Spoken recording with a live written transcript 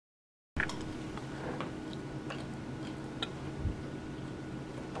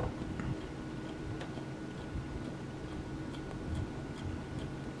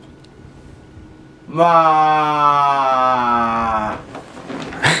Ma.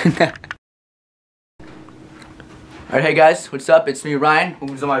 Alright, hey guys, what's up? It's me, Ryan,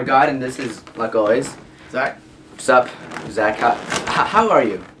 who's my god, and this is, like always, Zach. What's up, Zach? How are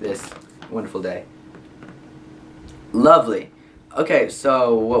you this wonderful day? Lovely. Okay,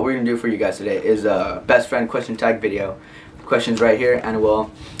 so what we're gonna do for you guys today is a best friend question tag video. Questions right here, and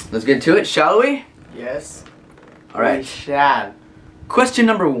let's get to it, shall we? Yes. Alright. We shall. Question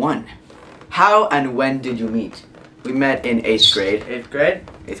number 1. How and when did you meet? We met in 8th grade. 8th grade?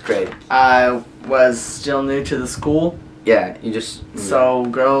 8th grade. I was still new to the school. Yeah, you just... So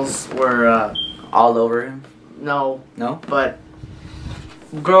girls were... all over him? No. No? But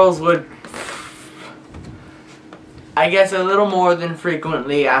girls would, I guess, a little more than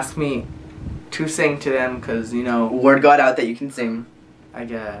frequently ask me to sing to them because, you know... Word got out that you can sing. I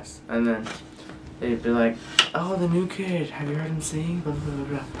guess. And then they'd be like, oh, the new kid, have you heard him sing? Blah, blah, blah,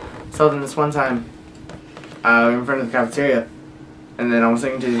 blah. So then this one time, in front of the cafeteria, and then I was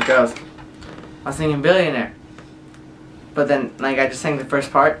singing to these girls. I was singing Billionaire. But then, like, I just sang the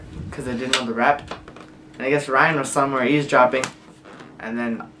first part because I didn't know the rap. And I guess Ryan was somewhere eavesdropping. And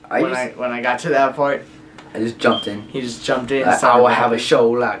then when I got to that part, I just jumped in. he just jumped in. I will have a show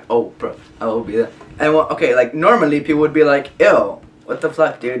like Oprah. I will be there. And well, okay, like normally people would be like, ew, what the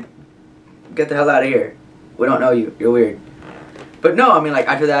fuck, dude? Get the hell out of here. We don't know you. You're weird. But no, I mean, like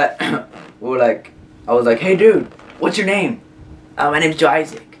after that, I was like, hey, dude, what's your name? My name's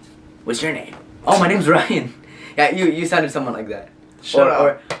Joe-Izaak. What's your name? Oh, my name's Ryan. Yeah, you sounded somewhat like that. Shut up.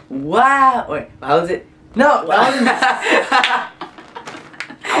 Or wow. Wait, how was it? No, I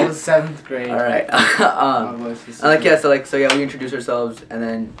was 7th grade. All right. So we introduced ourselves, and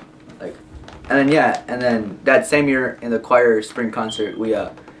then that same year in the choir spring concert, we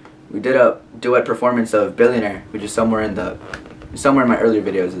did a duet performance of Billionaire, which is somewhere in my earlier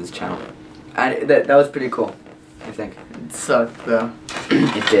videos of this channel, and that was pretty cool, I think. It sucked though.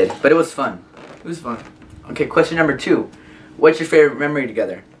 It did, but it was fun. It was fun. Okay, question number 2. What's your favorite memory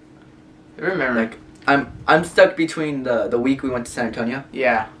together? Favorite memory? Like, I'm stuck between the week we went to San Antonio.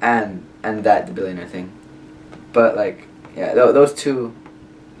 Yeah. And the Billionaire thing. But like, yeah, those two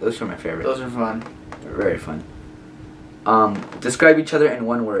are my favorite. Those are fun. They're very fun. Describe each other in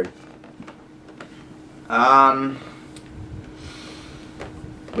one word.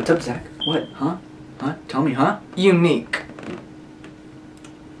 What's up, Zach? What? Huh? Huh? Tell me, huh? Unique.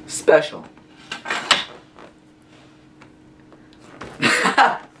 Special.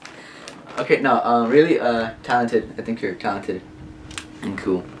 Okay, no, really, talented. I think you're talented and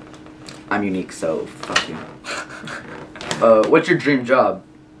cool. I'm unique, so fuck you. What's your dream job?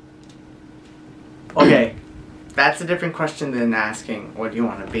 Okay, that's a different question than asking what do you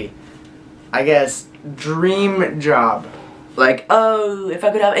want to be. I guess dream job. Like, oh, if I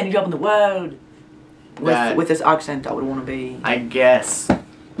could have any job in the world with this accent, I would want to be. I guess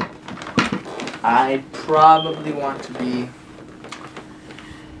I'd probably want to be.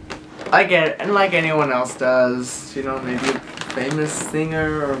 And like anyone else does, you know, maybe a famous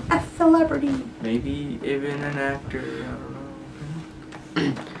singer or a celebrity. Maybe even an actor,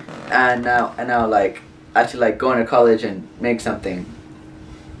 I don't know. And now, like, actually, like, going to college and make something,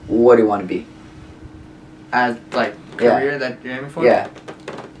 what do you want to be? As, like, career that you're aiming for? Yeah.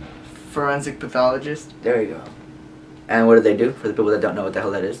 Forensic pathologist. There you go. And what do they do, for the people that don't know what the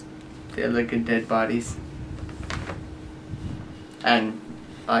hell that is? They look at dead bodies. And,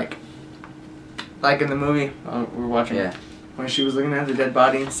 like in the movie we were watching, when she was looking at the dead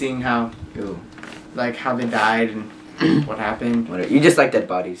body and seeing how, like how they died and what happened. You just like dead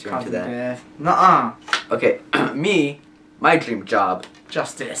bodies. You're into that. Death. Nuh-uh. Okay, my dream job.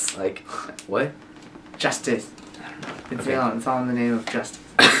 Justice. Like, what? Justice. It's all in the name of justice.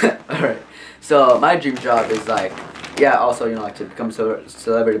 All right. So my dream job is like, also like to become a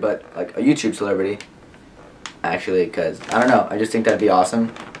celebrity, but like a YouTube celebrity. Actually, because I don't know, I just think that'd be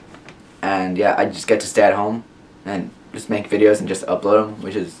awesome. And I just get to stay at home and just make videos and just upload them,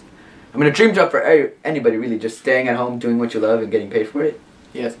 which is, I mean, a dream job for anybody really, just staying at home, doing what you love and getting paid for it.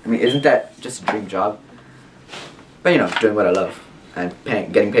 Yes. I mean, isn't that just a dream job? But you know, doing what I love and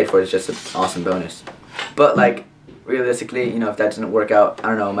getting paid for it is just an awesome bonus. But like, realistically, you know, if that doesn't work out, I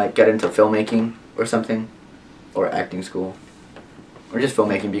don't know, I might get into filmmaking or something, or acting school, or just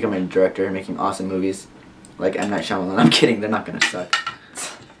filmmaking, becoming a director, making awesome movies, like M. Night Shyamalan. I'm kidding, they're not gonna suck.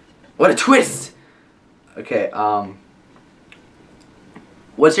 What a twist! Okay,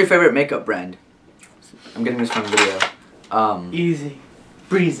 what's your favorite makeup brand? I'm getting this from a video. Easy,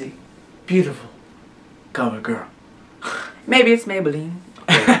 breezy, beautiful, cover girl. Maybe it's Maybelline.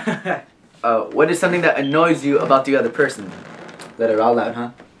 Okay. What is something that annoys you about the other person? Let it all out,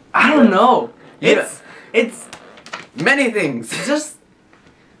 huh? I don't know. It's many things. just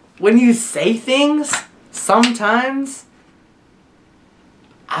when you say things, sometimes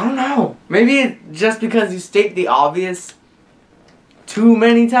I don't know. Maybe it's just because you state the obvious too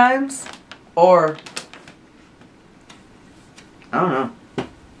many times, or I don't know.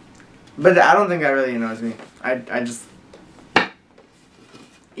 But I don't think that really annoys me. I just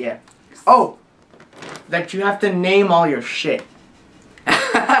yeah. Oh, that you have to name all your shit.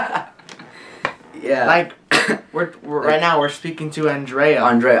 Yeah. Like we're right now we're speaking to Andrea.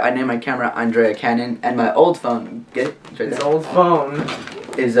 Andrea. I named my camera Andrea Cannon, and my old phone. Get it? Right His there. old phone.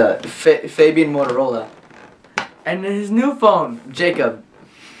 Is Fabian Motorola. And his new phone. Jacob.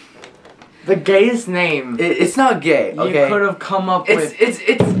 The gayest name It's not gay. Okay. you could have come up with. It's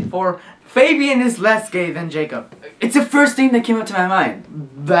For Fabian is less gay than Jacob. it's the first thing that came up to my mind.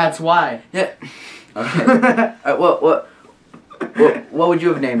 That's why. Yeah. Okay. What would you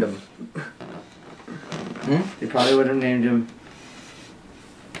have named him? You probably would have named him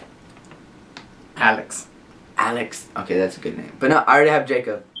Alex. Alex. Okay, that's a good name. But no, I already have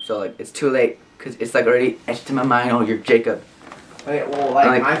Jacob, so like it's too late because it's like already etched in my mind. Oh, you're Jacob. Wait, well, like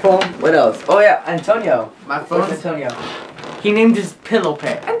Like- my phone. What else? Oh yeah, Antonio. My Where's phone. Antonio. He named his pillow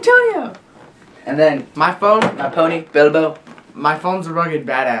pet. Antonio. And then My phone. my pony, Bilbo. My phone's a rugged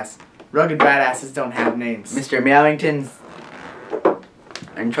badass. Rugged badasses don't have names. Mr. Meowington's.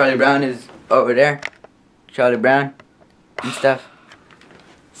 And Charlie Brown is over there. Charlie Brown and stuff.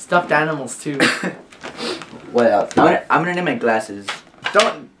 Stuffed animals too. What else? I'm gonna name my glasses.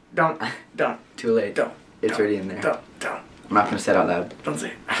 don't. Too late. Don't. It's already in there. Don't. I'm not gonna say it out loud. Don't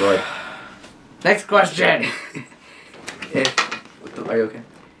say it. Lord. Next question. Are you okay?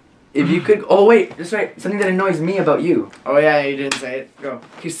 If you could. Oh wait, that's right. Something that annoys me about you. Oh yeah, you didn't say it. Go.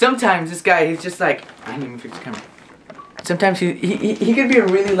 Cause sometimes this guy, he's just like, I didn't even fix the camera. Sometimes he could be a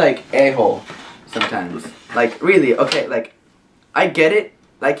really like a-hole. Sometimes, like really, okay, like I get it.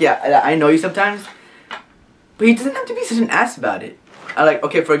 Like yeah, I know you sometimes, but he doesn't have to be such an ass about it. I like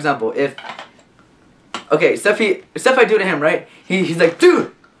okay, for example, if okay, stuff I do to him, right? He's like,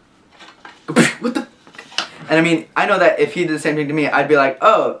 dude, what the. And I mean, I know that if he did the same thing to me, I'd be like,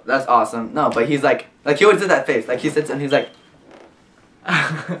 oh, that's awesome. No, but he's like he always does that face. Like he sits and he's like,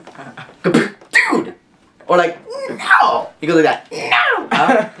 dude, or like, no. He goes like that, no.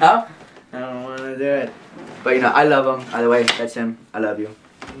 Huh? I don't want to do it. But you know, I love him. Either way, that's him. I love you.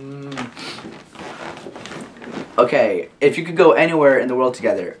 Okay, if you could go anywhere in the world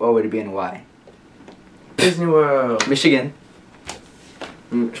together, what would it be and why? Disney World. Michigan.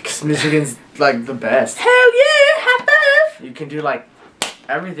 Because Michigan's like the best. Hell yeah, high five. You can do like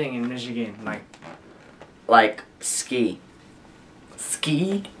everything in Michigan. Like ski.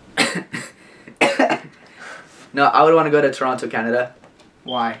 Ski? No, I would want to go to Toronto, Canada.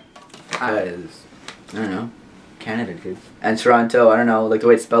 Why? Because, I don't know, Canada, dude. And Toronto, I don't know, like the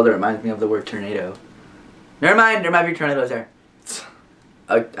way it's spelled, it reminds me of the word tornado. Never mind, there might be tornadoes there.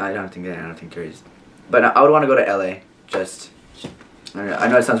 I don't think there is. But I would want to go to LA, just, I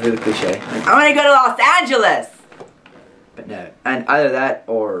know it sounds really cliche. Like, I want to go to Los Angeles! But no, and either that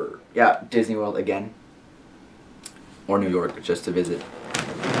or, yeah, Disney World again. Or New York, just to visit.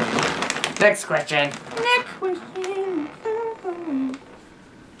 Next question.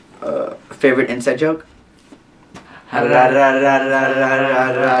 Favorite inside joke?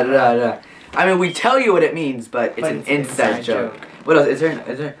 I mean, we tell you what it means, but it's an inside joke. What else? Is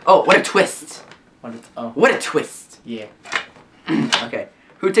there? Oh, what a twist! What a twist! Yeah. Okay.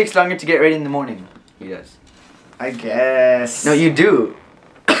 Who takes longer to get ready in the morning? He does. I guess. No, you do.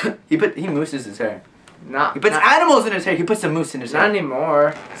 he mooses his hair. He puts animals in his hair. He puts a moose in his hair. Not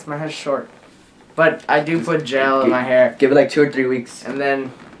anymore, because my hair's short. But I do put gel in my hair. Give it like 2 or 3 weeks. And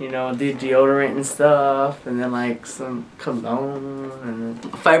then, you know, do deodorant and stuff. And then like some cologne. And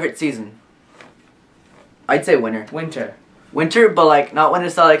then Favorite season? I'd say winter. winter. Winter, but like not when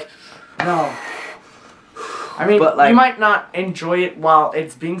it's like. No. I mean, But, like- you might not enjoy it while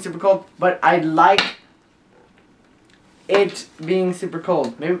it's being super cold, but I like it being super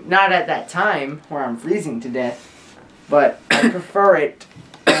cold. Maybe not at that time where I'm freezing to death, but I prefer it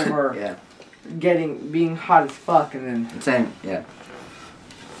over Yeah. being hot as fuck and then. Same. Yeah.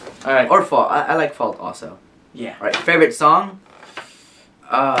 All right. Or fall. I like fall also. Yeah. All right. Favorite song?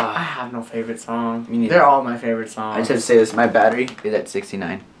 I have no favorite song. Me neither. They're all my favorite songs. I just have to say this. My battery is at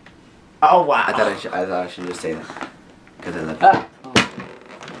 69. Oh wow. I thought I should just say that because I love it.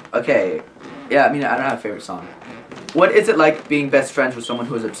 Okay. Yeah. I mean, I don't have a favorite song. What is it like being best friends with someone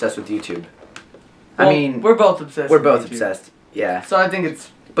who is obsessed with YouTube? Well, I mean, we're both obsessed. we're with both YouTube. obsessed. Yeah. So I think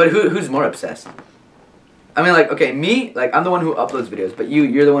it's But who's more obsessed? I mean, like, okay, me, like, I'm the one who uploads videos, but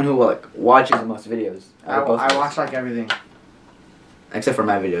you're the one who, like, watches the most videos. I watch, like, everything. Except for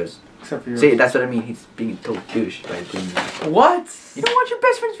my videos. Except for yours. See, that's what I mean. He's being total douche by doing that. What? You don't watch your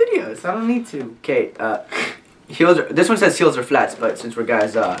best friend's videos. I don't need to. Okay, heels are, this one says heels or flats, but since we're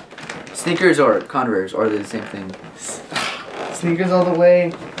guys, sneakers or Converse, or they're the same thing. Sneakers all the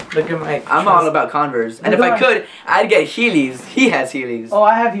way. Look at my... I'm all about Converse. And if I could, I'd get Heelys. He has Heelys. Oh,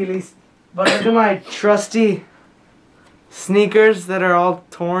 I have Heelys. But look at my trusty sneakers that are all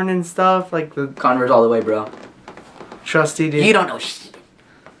torn and stuff. Like the... Converse all the way, bro. Trusty, dude. You don't know shit.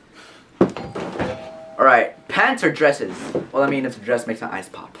 Alright, pants or dresses? Well, I mean, if a dress makes my eyes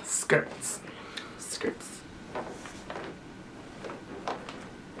pop. Skirts. Skirts.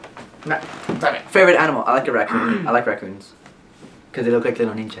 No, damn it. Favorite animal? I like a raccoon. I like raccoons. Because they look like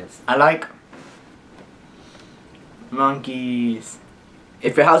little ninjas. I like monkeys.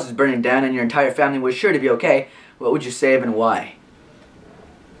 If your house is burning down and your entire family was sure to be okay, what would you save and why?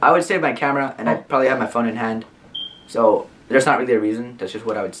 I would save my camera, and I'd probably have my phone in hand. So, there's not really a reason. That's just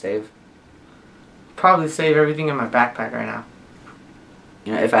what I would save. Probably save everything in my backpack right now.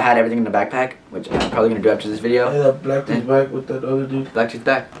 You know, if I had everything in the backpack, which I'm probably going to do after this video. Hey, that black dude's back with that other dude. Black dude's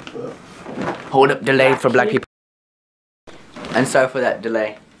back. Hold up, delay for black people. And sorry for that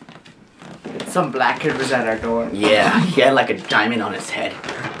delay. Some black kid was at our door. Yeah, he had like a diamond on his head.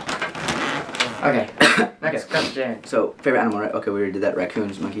 Okay, next question. So, favorite animal, right? Okay, we already did that.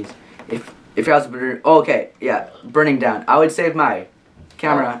 Raccoons, monkeys. If your house was burning, oh, okay, yeah, burning down. I would save my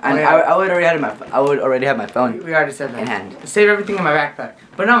camera, and yeah. I would already have my phone. We already said that. In hand. Save everything in my backpack,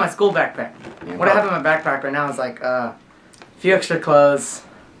 but not my school backpack. Yeah, what I have in my backpack right now is like a few extra clothes,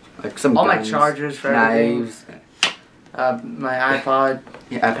 like some all guns, my chargers for everything, knives, my iPod,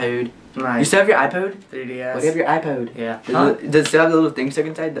 your iPod. my You still have your iPod? 3DS. What do you have your iPod? Yeah. Does it still have the little thing stuck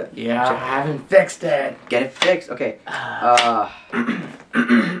inside the? Yeah, I haven't fixed it. Get it fixed. Okay.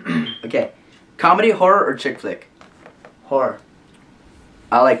 Okay. Comedy, horror, or chick flick? Horror.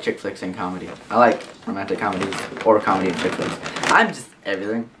 I like chick flicks and comedy. I like romantic comedies or comedy and chick flicks. I'm just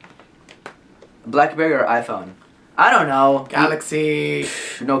everything. Blackberry or iPhone? I don't know. Galaxy.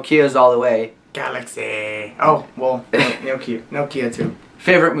 Nokia's all the way. Galaxy. Oh, well, Nokia. Nokia too.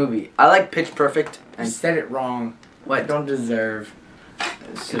 Favorite movie? I like Pitch Perfect. You And said it wrong. what? Don't deserve.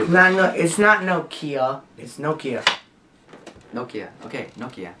 So- It's not Nokia. It's Nokia. Nokia. Okay,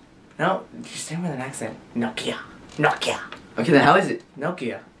 Nokia. No, you say it with an accent. Nokia. Nokia. Okay, then how is it?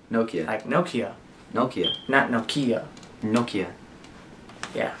 Nokia. Nokia. Like Nokia. Nokia. Not Nokia. Nokia.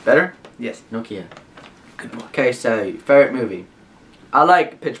 Yeah. Better? Yes. Nokia. Good one. Okay, so favorite movie. I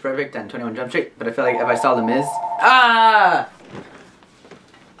like Pitch Perfect and 21 Jump Street, but I feel like if I saw The Miz,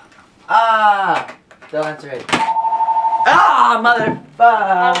 don't answer it.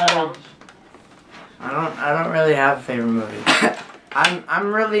 Motherfucker! I don't really have a favorite movie.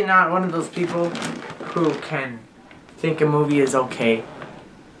 I'm really not one of those people who can think a movie is okay.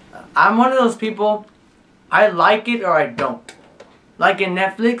 I'm one of those people, I like it or I don't. Like in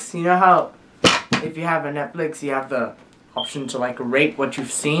Netflix, you know how if you have a Netflix, you have the option to like rate what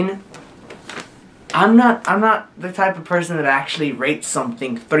you've seen. I'm not the type of person that actually rates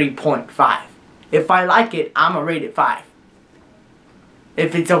something 3.5. If I like it, I'm gonna rate it 5.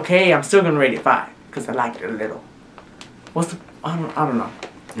 If it's okay, I'm still gonna rate it 5 because I liked it a little. What's the I don't know.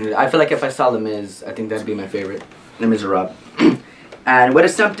 I feel like if I saw The Miz, I think that'd be my favorite. Les Miserables. And what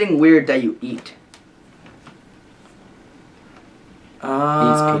is something weird that you eat?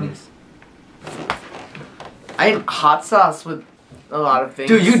 Eats penis. I eat hot sauce with a lot of things.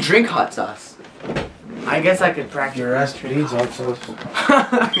 Dude, you drink hot sauce. I guess I could practice. Your ass needs hot sauce.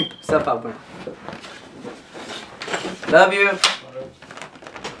 Stop, popcorn. Love you.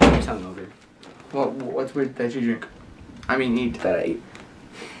 You're sounding over. What's weird that you drink? I mean, eat. That I eat.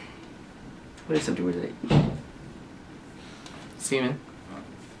 What is something weird that I eat? Semen.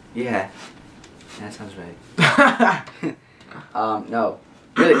 Yeah. That sounds right. No.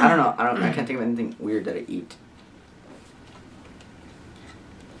 Really, I don't know. I can't think of anything weird that I eat.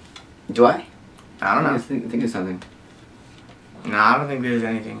 Do I? I don't know. Think of something. No, I don't think there's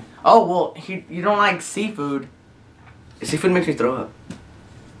anything. Oh, well, you don't like seafood. Seafood makes me throw up.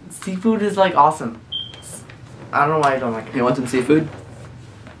 Seafood is like awesome. I don't know why I don't like it. You want some seafood?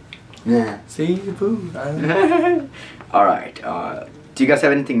 Nah. Seafood. Alright, do you guys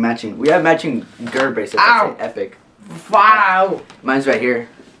have anything matching? We have matching GER bracelets. Ow! That's epic. Wow. Mine's right here.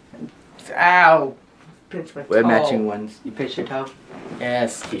 Ow. Pinch my toe. We have matching ones. You pinched your toe?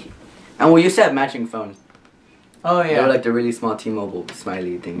 Yes. And we used to have matching phones. Oh They yeah. were like the really small T-Mobile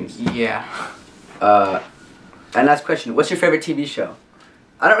smiley things. Yeah. And last question, what's your favorite TV show?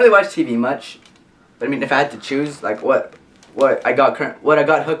 I don't really watch TV much. But I mean, if I had to choose, like what I got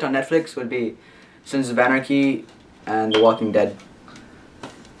hooked on Netflix would be Sons of Anarchy and The Walking Dead.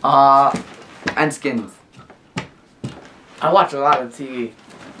 And Skins. I watch a lot of TV.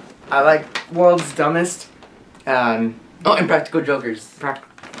 I like World's Dumbest. And Impractical Jokers.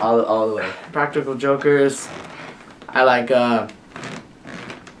 All the way. Practical Jokers. I like The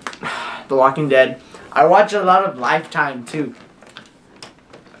Walking Dead. I watch a lot of Lifetime too.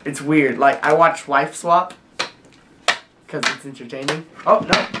 It's weird. Like I watch Wife Swap because it's entertaining. Oh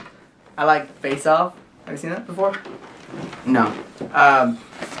no, I like Face Off. Have you seen that before? No.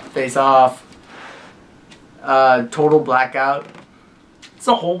 Face Off. Total Blackout. It's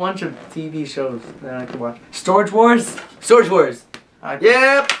a whole bunch of TV shows that I can watch. Storage Wars. Storage Wars.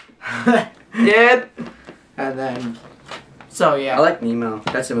 Yep. Yep. And then, so yeah. I like Nemo.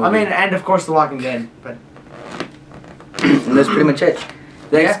 That's a movie. I mean, and of course The Walking Dead, but. And that's pretty much it.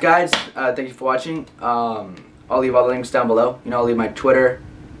 Thanks, Yeah. guys. Thank you for watching. I'll leave all the links down below. You know, I'll leave my Twitter,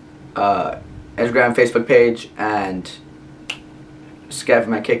 Instagram, Facebook page, and Skype for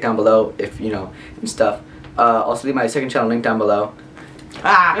my kick down below, if you know, and stuff. Also leave my second channel link down below.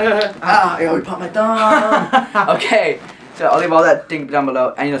 I already popped my thumb. Okay, so I'll leave all that thing down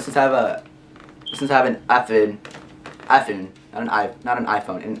below. And you know, since I have an iPhone, not an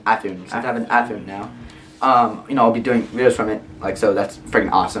iPhone, an iPhone. Since I have an iPhone now, you know, I'll be doing videos from it. Like, so that's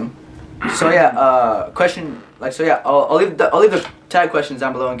freaking awesome. So yeah, question. Like, so yeah, I'll leave the tag questions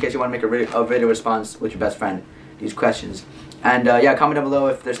down below in case you want to make a video response with your best friend. These questions, and yeah, comment down below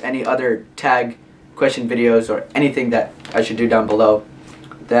if there's any other tag question videos or anything that I should do down below.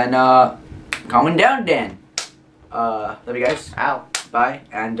 Then comment down, Dan. Love you guys. Ow. Bye.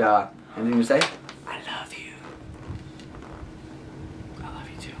 And anything to say? I love you. I love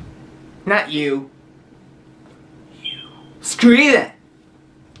you too. Not you. You. Screw you then.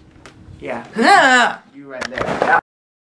 Yeah. You right there.